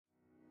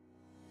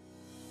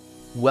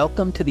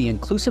Welcome to the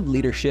Inclusive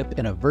Leadership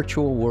in a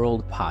Virtual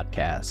World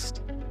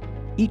podcast.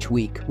 Each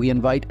week, we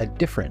invite a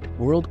different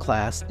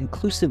world-class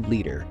inclusive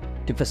leader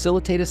to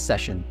facilitate a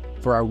session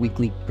for our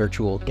weekly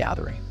virtual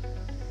gathering.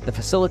 The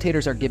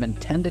facilitators are given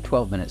 10 to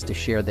 12 minutes to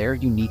share their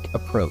unique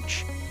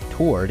approach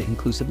toward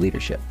inclusive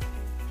leadership.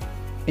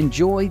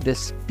 Enjoy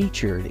this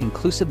featured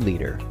inclusive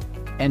leader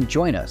and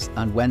join us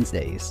on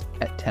Wednesdays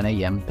at 10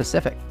 a.m.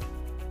 Pacific.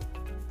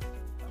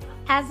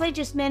 As I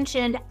just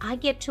mentioned, I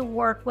get to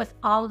work with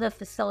all the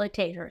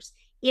facilitators.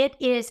 It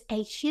is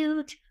a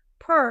huge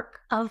perk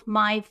of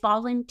my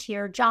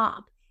volunteer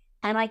job,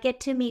 and I get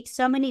to meet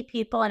so many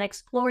people and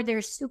explore their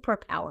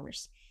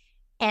superpowers.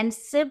 And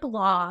Sib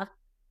Law,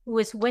 who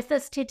is with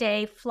us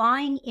today,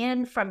 flying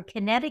in from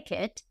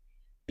Connecticut,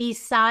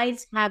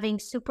 besides having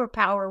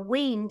superpower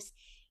wings,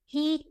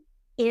 he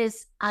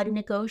is a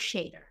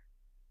negotiator.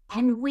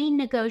 And we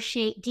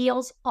negotiate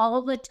deals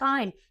all the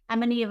time. How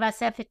many of us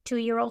have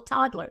 2-year-old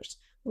toddlers?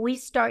 We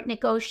start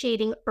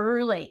negotiating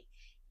early.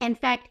 In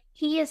fact,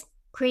 he has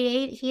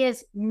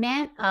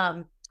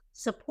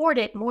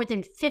supported more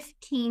than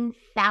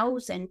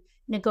 15,000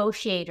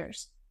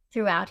 negotiators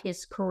throughout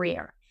his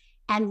career.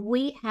 And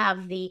we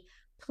have the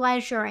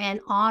pleasure and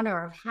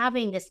honor of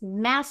having this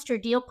master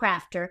deal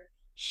crafter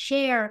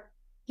share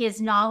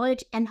his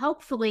knowledge and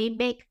hopefully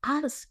make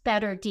us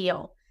better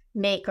deal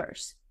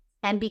makers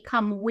and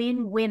become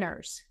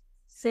win-winners.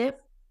 Sib?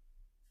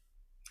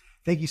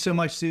 Thank you so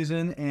much,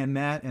 Susan and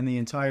Matt and the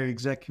entire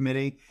exec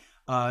committee.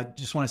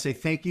 Just want to say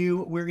thank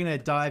you. We're going to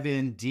dive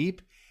in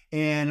deep.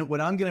 And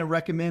what I'm going to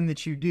recommend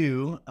that you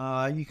do,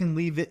 you can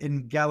leave it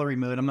in gallery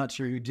mode. I'm not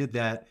sure who did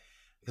that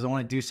because I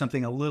want to do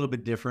something a little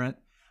bit different.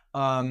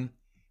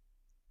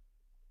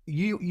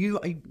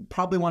 You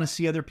probably want to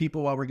see other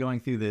people while we're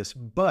going through this,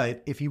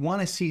 but if you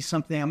want to see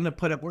something, we're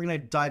going to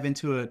dive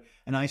into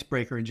an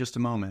icebreaker in just a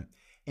moment.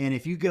 And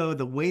if you go,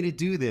 the way to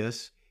do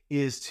this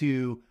is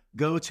to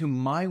go to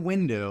my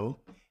window,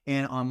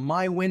 and on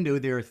my window,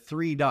 there are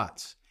 3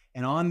 dots.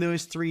 And on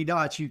those 3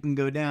 dots, you can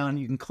go down,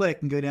 you can click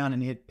and go down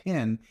and hit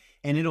pin,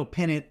 and it'll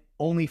pin it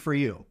only for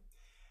you.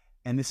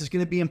 And this is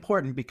going to be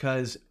important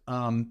because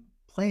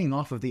playing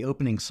off of the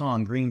opening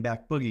song,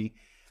 Greenback Boogie,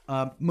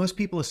 most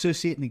people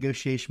associate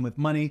negotiation with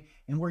money,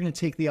 and we're going to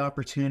take the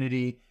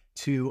opportunity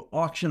to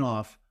auction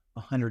off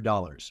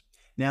 $100.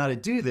 Now, to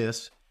do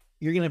this,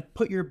 you're going to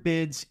put your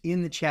bids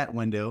in the chat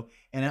window,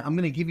 and I'm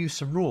going to give you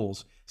some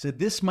rules. So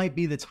this might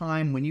be the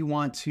time when you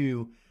want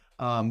to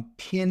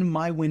pin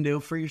my window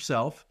for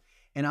yourself,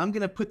 and I'm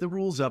going to put the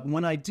rules up. And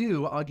when I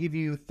do, I'll give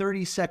you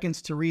 30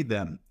 seconds to read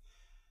them.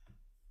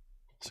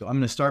 So I'm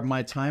going to start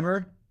my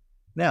timer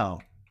now.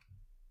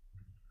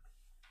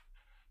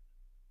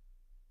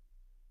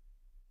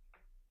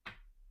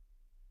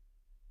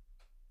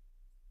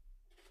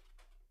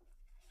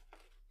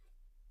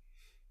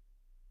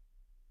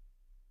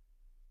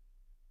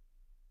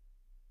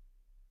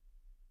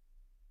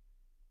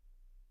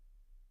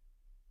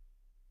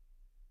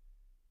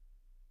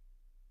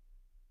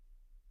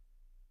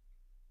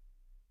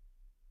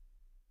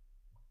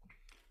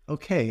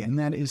 Okay, and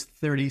that is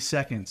 30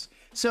 seconds.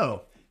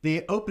 So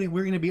the opening,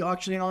 we're going to be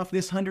auctioning off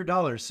this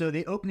 $100. So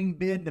the opening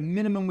bid, the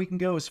minimum we can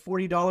go is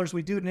 $40.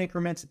 We do it in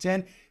increments of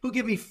 10. Who'll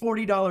give me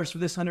 $40 for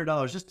this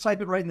 $100? Just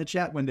type it right in the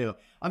chat window.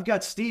 I've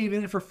got Steve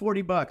in it for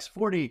 $40.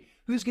 40.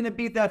 Who's going to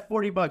beat that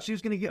 $40?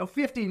 Who's going to get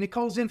 50?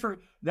 Nicole's in for,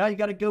 now you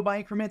got to go by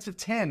increments of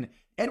 10.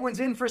 Edwin's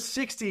in for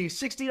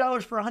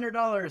 $60 for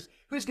 $100.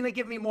 Who's going to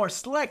give me more?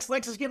 Lex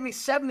is giving me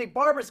 70.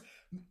 Barbara's,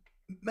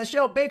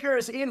 Michelle Baker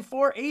is in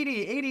for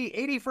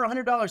 80 for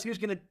 $100. Who's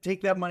going to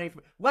take that money?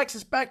 Lex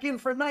is back in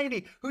for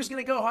 90. Who's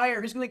going to go higher?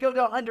 Who's going to go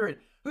to 100?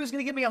 Who's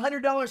going to give me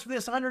 $100 for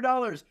this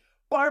 $100?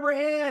 Barbara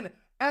Ann,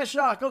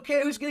 Ashok.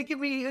 Okay, who's going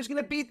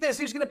to beat this?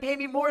 Who's going to pay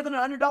me more than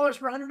 $100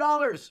 for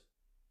 $100?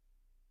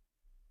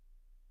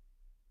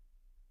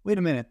 Wait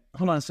a minute.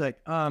 Hold on a sec.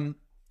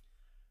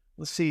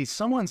 Let's see.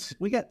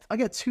 I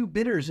got 2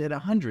 bidders at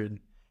 100,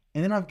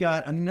 and then I've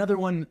got another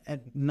one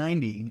at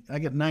 90. I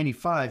got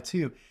 95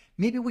 too.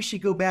 Maybe we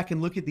should go back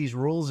and look at these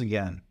rules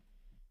again.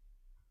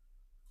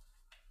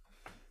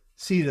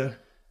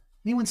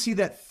 Anyone see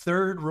that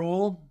third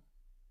rule?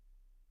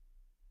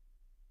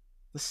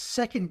 The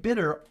second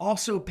bidder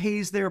also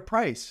pays their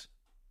price.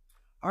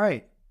 All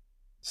right.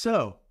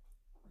 So,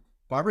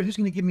 Barbara, who's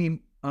going to give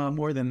me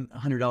more than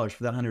 $100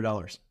 for that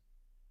 $100?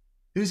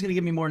 Who's going to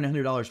give me more than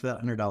 $100 for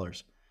that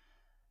 $100?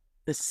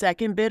 The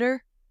second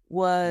bidder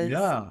was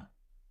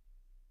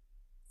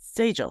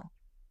Sajal.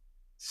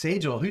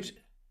 Who's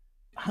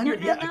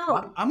 100?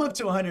 No. I'm up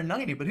to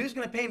 190, but who's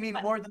going to pay me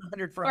more than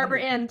 100 for 100?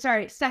 Barbara Ann,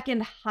 sorry,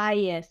 second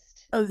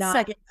highest. Oh, the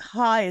second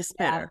highest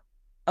bidder.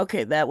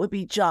 Okay, that would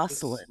be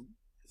Jocelyn.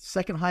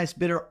 Second highest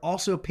bidder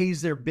also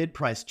pays their bid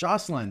price.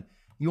 Jocelyn,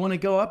 you want to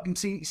go up and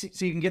see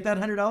so you can get that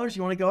 $100?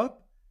 You want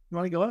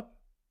to go up?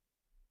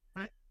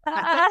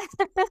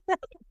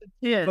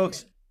 Yeah.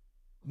 Folks,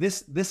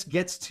 this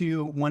gets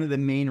to one of the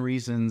main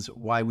reasons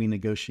why we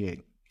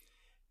negotiate.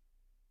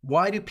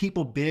 Why do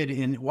people bid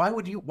in? Why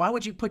would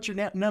you put your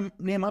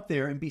name up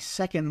there and be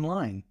second in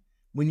line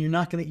when you're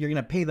going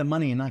to pay the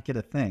money and not get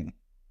a thing?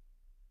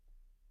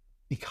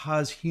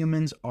 because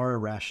humans are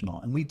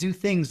irrational and we do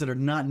things that are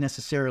not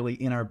necessarily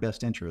in our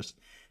best interest.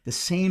 The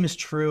same is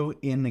true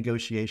in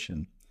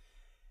negotiation.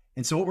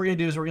 And so what we're going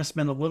to do is we're going to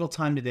spend a little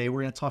time today.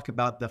 We're going to talk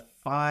about the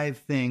 5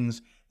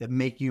 things that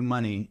make you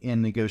money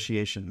in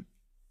negotiation.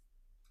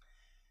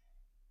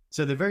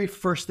 So the very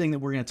first thing that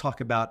we're going to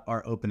talk about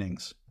are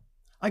openings.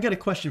 I got a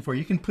question for you.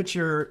 You can put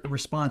your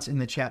response in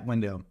the chat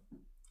window.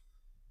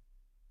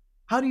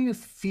 How do you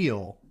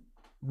feel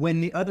when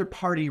the other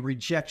party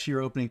rejects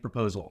your opening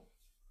proposal?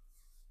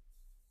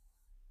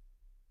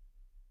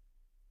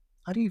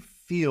 How do you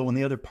feel when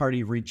the other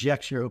party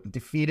rejects your open?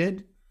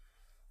 Defeated?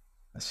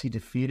 I see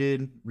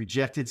defeated,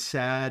 rejected,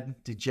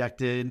 sad,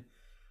 dejected,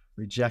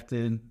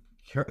 rejected,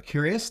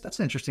 curious. That's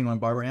an interesting one,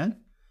 Barbara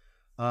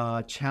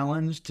Ann.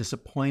 Challenged,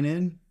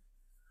 disappointed.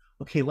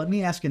 Okay, let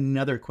me ask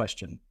another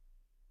question.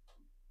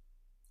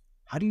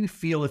 How do you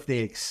feel if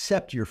they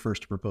accept your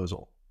first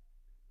proposal?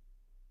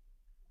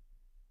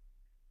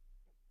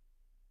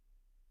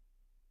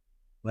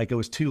 Like it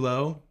was too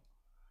low,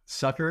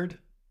 suckered,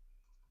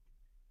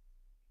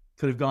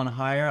 could have gone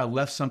higher, I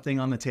left something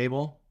on the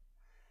table.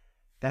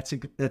 That's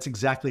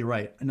exactly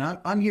right. And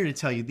I'm here to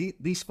tell you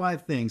these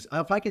 5 things.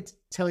 If I could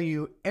tell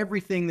you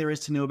everything there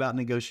is to know about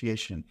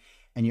negotiation,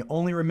 and you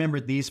only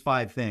remembered these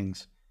 5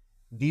 things,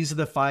 these are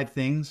the 5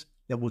 things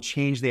that will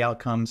change the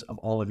outcomes of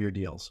all of your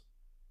deals.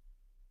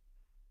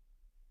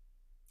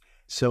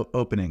 So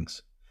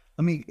openings.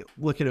 Let me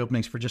look at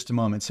openings for just a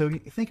moment. So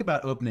think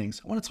about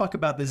openings. I want to talk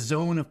about the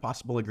zone of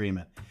possible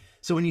agreement.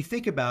 So when you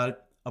think about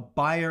it, a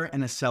buyer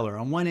and a seller.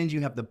 On one end,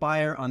 you have the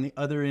buyer. On the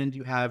other end,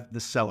 you have the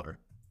seller.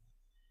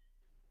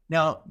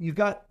 Now, you've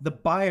got the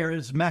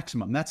buyer's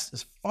maximum. That's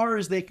as far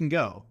as they can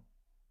go.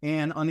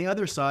 And on the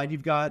other side,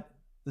 you've got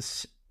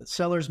the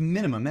seller's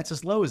minimum. That's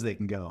as low as they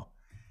can go.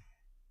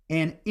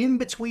 And in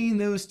between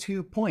those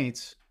 2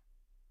 points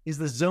is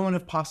the zone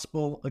of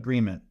possible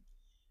agreement.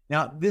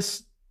 Now,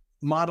 this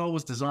model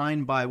was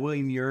designed by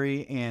William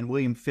Ury and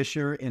William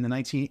Fisher in the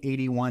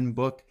 1981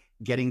 book,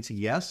 Getting to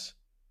Yes.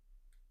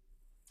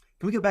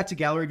 Can we go back to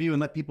gallery view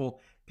and let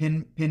people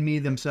pin me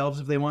themselves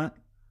if they want?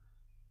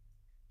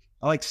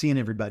 I like seeing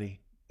everybody.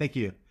 Thank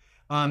you.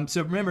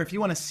 So remember, if you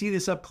want to see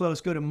this up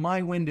close, go to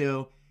My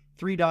Window,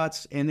 3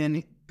 dots, and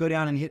then go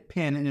down and hit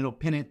pin, and it'll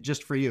pin it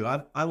just for you.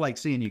 I like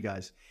seeing you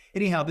guys.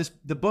 Anyhow,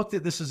 the book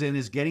that this is in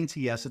is Getting to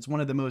Yes. It's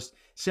one of the most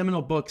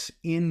seminal books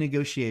in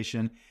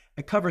negotiation.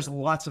 It covers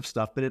lots of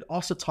stuff, but it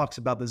also talks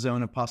about the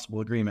zone of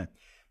possible agreement.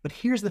 But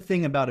here's the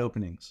thing about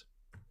openings.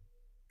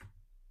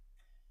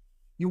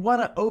 You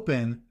want to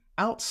open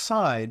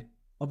outside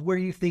of where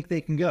you think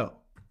they can go.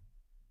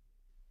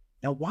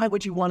 Now, why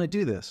would you want to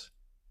do this?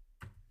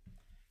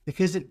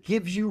 Because it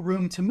gives you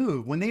room to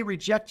move. When they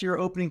reject your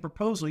opening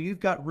proposal, you've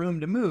got room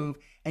to move,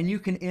 and you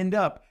can end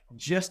up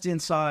just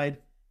inside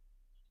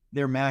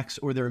their max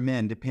or their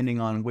min, depending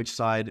on which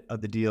side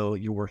of the deal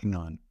you're working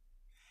on.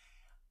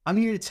 I'm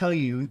here to tell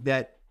you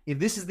that if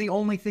this is the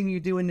only thing you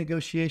do in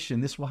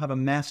negotiation, this will have a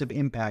massive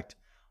impact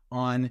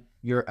on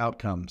your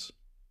outcomes.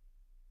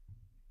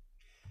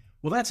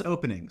 Well, that's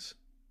openings.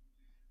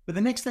 But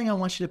the next thing I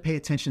want you to pay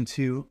attention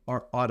to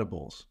are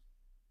audibles.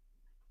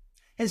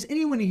 Has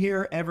anyone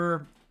here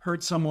ever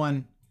heard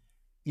someone,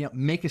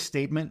 make a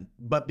statement,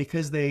 but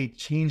because they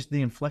changed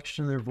the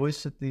inflection of their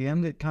voice at the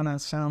end, it kind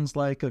of sounds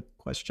like a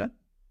question?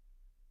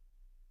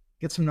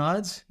 Get some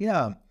nods?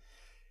 Yeah.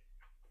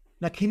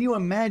 Now, can you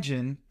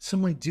imagine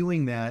someone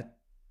doing that,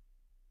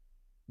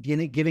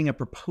 giving a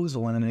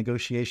proposal in a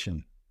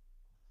negotiation?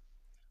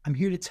 I'm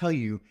here to tell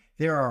you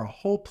there are a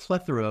whole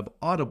plethora of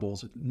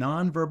audibles,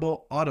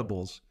 nonverbal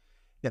audibles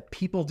that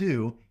people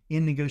do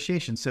in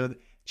negotiation. So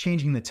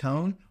changing the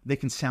tone, they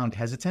can sound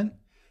hesitant.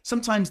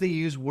 Sometimes they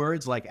use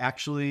words like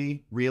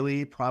actually,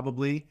 really,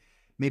 probably,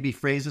 maybe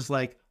phrases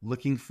like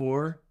looking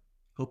for,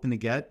 hoping to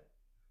get.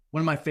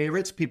 One of my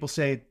favorites, people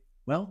say,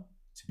 well,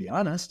 to be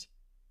honest.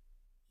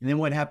 And then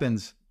what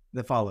happens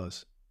that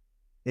follows?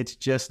 It's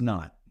just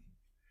not.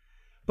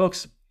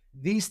 Folks,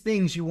 these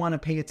things you want to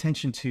pay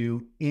attention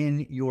to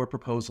in your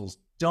proposals.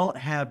 Don't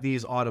have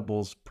these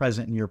audibles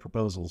present in your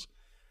proposals,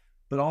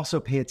 but also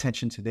pay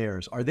attention to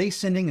theirs. Are they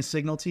sending a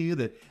signal to you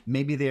that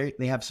maybe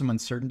they have some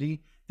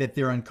uncertainty, that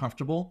they're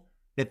uncomfortable,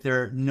 that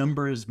their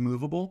number is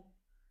movable?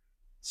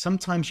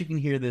 Sometimes you can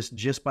hear this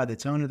just by the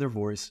tone of their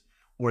voice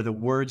or the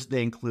words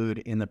they include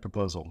in the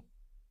proposal.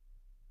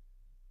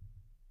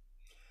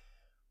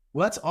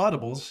 Well, that's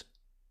audibles.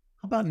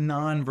 How about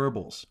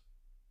nonverbals?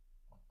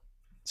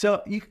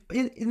 So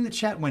in the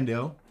chat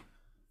window,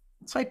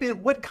 type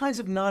in what kinds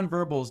of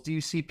nonverbals do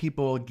you see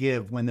people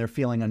give when they're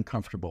feeling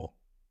uncomfortable?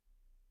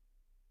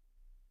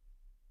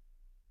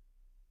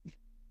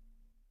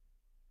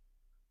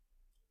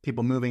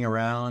 People moving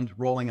around,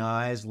 rolling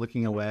eyes,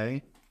 looking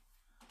away,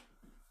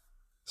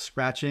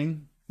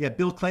 scratching. Yeah,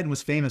 Bill Clinton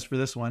was famous for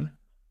this one.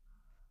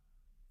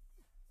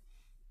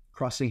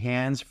 Crossing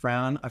hands,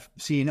 frown. I've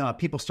seen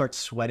people start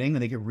sweating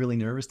when they get really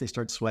nervous. They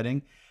start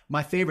sweating.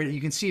 My favorite,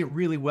 you can see it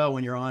really well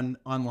when you're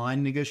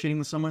online negotiating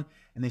with someone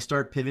and they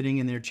start pivoting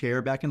in their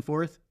chair back and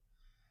forth.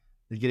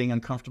 They're getting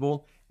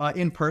uncomfortable.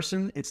 In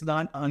person, it's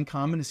not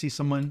uncommon to see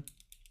someone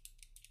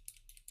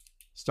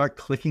start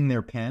clicking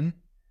their pen.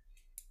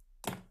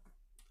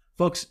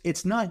 Folks,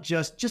 it's not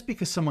just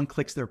because someone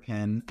clicks their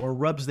pen or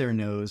rubs their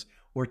nose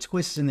or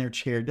twists in their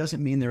chair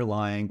doesn't mean they're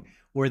lying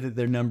or that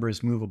their number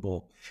is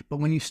movable. But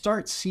when you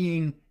start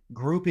seeing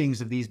groupings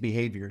of these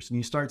behaviors and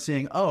you start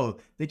saying, oh,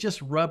 they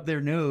just rubbed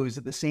their nose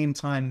at the same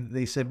time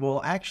they said,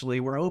 well, actually,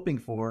 we're hoping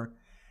for,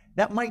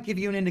 that might give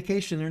you an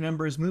indication their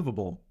number is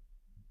movable.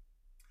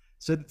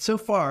 So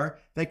far,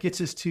 that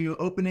gets us to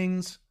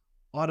openings,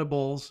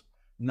 audibles,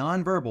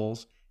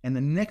 nonverbals, and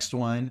the next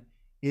one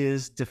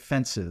is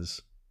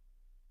defenses.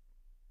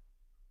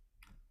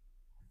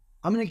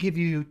 I'm going to give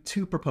you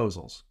two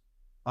proposals,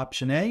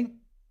 option A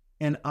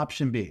and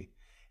option B.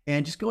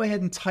 And just go ahead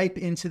and type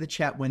into the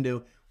chat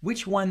window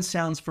which one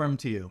sounds firm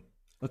to you.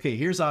 Okay,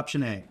 here's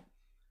option A.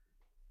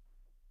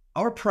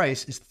 Our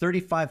price is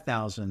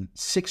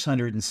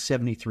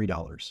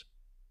 $35,673.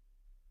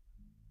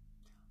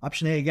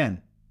 Option A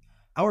again.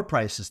 Our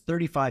price is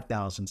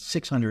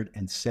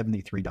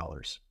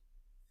 $35,673.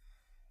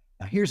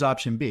 Now here's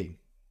option B.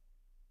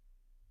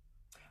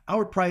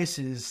 Our price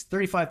is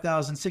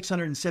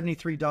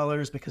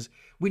 $35,673 because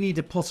we need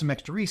to pull some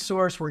extra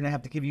resource. We're going to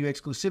have to give you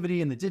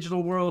exclusivity in the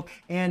digital world,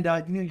 and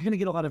you're going to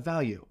get a lot of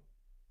value.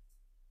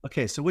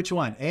 Okay, so which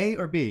one, A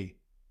or B?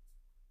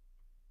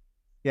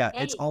 Yeah,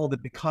 A. It's all of the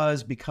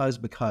because.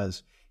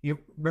 You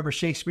remember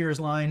Shakespeare's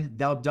line,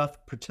 thou doth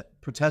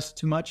protest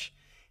too much?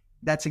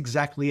 That's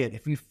exactly it.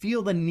 If you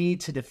feel the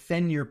need to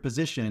defend your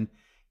position,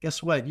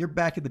 guess what? You're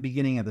back at the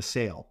beginning of the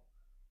sale.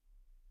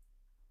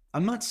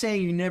 I'm not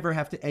saying you never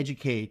have to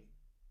educate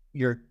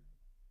your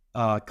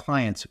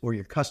clients or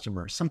your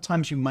customers.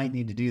 Sometimes you might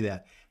need to do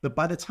that. But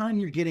by the time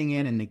you're getting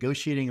in and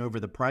negotiating over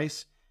the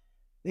price,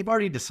 they've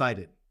already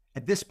decided.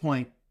 At this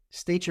point,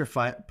 state your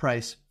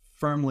price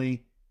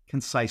firmly,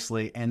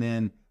 concisely, and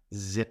then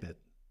zip it.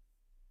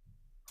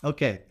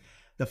 Okay,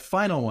 the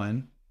final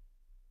one,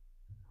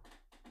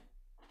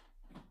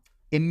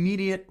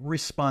 immediate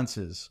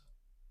responses.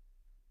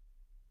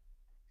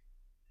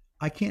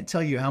 I can't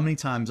tell you how many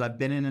times I've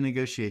been in a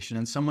negotiation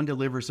and someone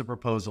delivers a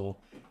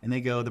proposal and they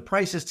go, the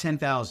price is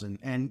 $10,000.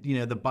 And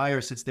the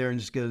buyer sits there and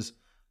just goes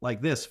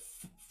like this,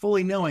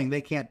 fully knowing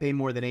they can't pay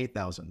more than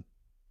 $8,000.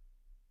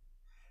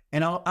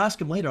 And I'll ask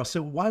them later, I'll say,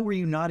 why were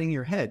you nodding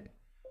your head?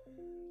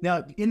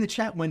 Now in the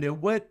chat window,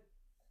 what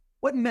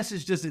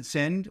message does it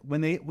send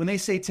when they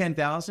say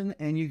 10,000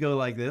 and you go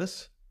like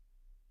this?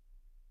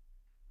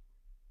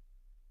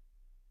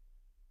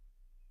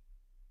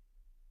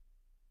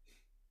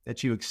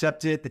 That you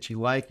accept it, that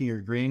you like, and you're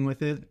agreeing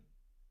with it.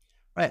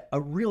 Right. A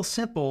real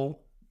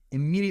simple,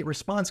 immediate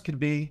response could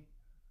be,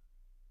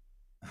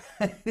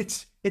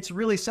 it's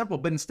really simple.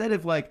 But instead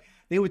of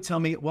they would tell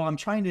me, well, I'm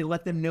trying to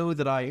let them know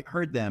that I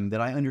heard them, that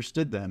I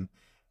understood them.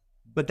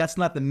 But that's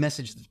not the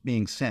message that's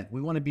being sent.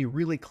 We want to be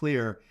really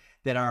clear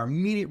that our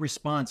immediate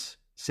response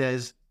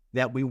says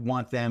that we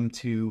want them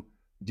to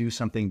do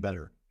something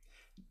better.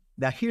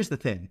 Now, here's the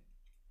thing.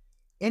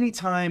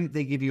 Anytime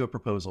they give you a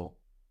proposal,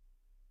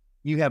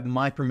 you have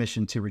my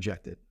permission to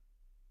reject it.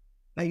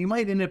 Now, you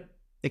might end up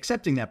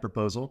accepting that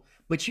proposal,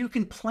 but you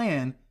can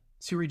plan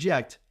to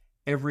reject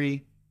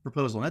every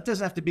proposal. And that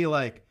doesn't have to be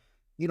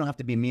you don't have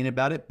to be mean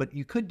about it, but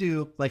you could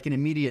do an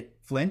immediate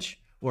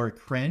flinch or a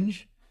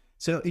cringe.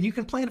 And you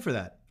can plan for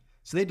that.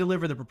 So they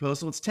deliver the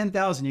proposal, it's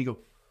 10,000, you go,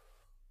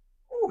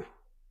 ooh,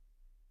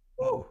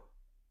 whoa.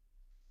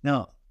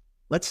 Now,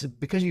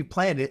 because you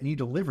planned it and you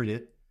delivered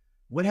it,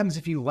 what happens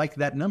if you like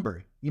that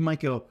number? You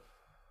might go,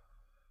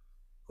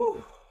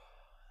 ooh,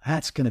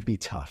 that's going to be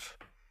tough.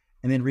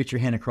 And then reach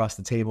your hand across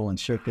the table and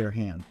shake their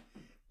hand.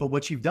 But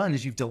what you've done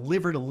is you've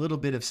delivered a little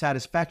bit of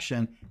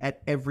satisfaction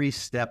at every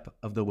step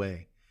of the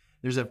way.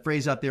 There's a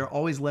phrase out there,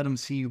 always let them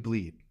see you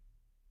bleed.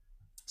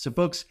 So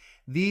folks,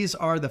 these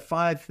are the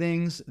 5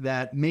 things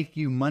that make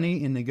you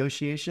money in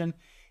negotiation.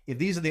 If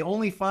these are the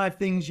only 5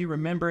 things you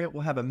remember, it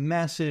will have a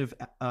massive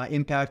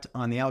impact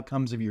on the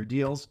outcomes of your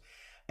deals.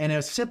 And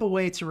a simple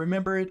way to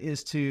remember it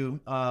is to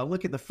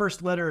look at the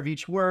first letter of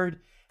each word.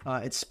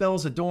 It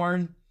spells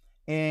adorn.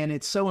 And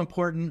it's so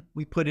important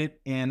we put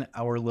it in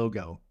our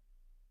logo.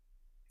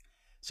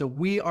 So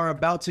we are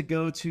about to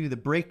go to the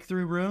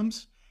breakthrough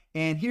rooms.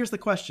 And here's the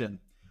question.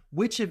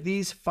 Which of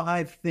these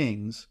 5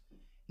 things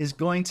is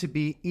going to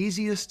be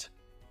easiest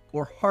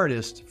or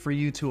hardest for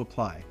you to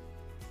apply?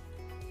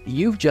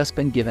 You've just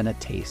been given a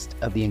taste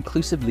of the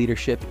Inclusive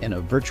Leadership in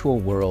a Virtual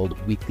World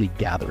weekly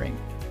gathering.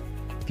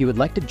 If you would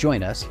like to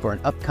join us for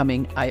an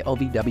upcoming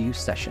ILVW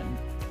session,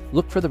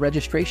 look for the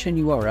registration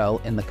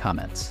URL in the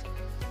comments.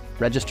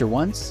 Register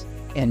once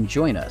and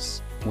join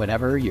us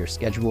whenever your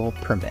schedule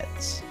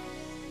permits.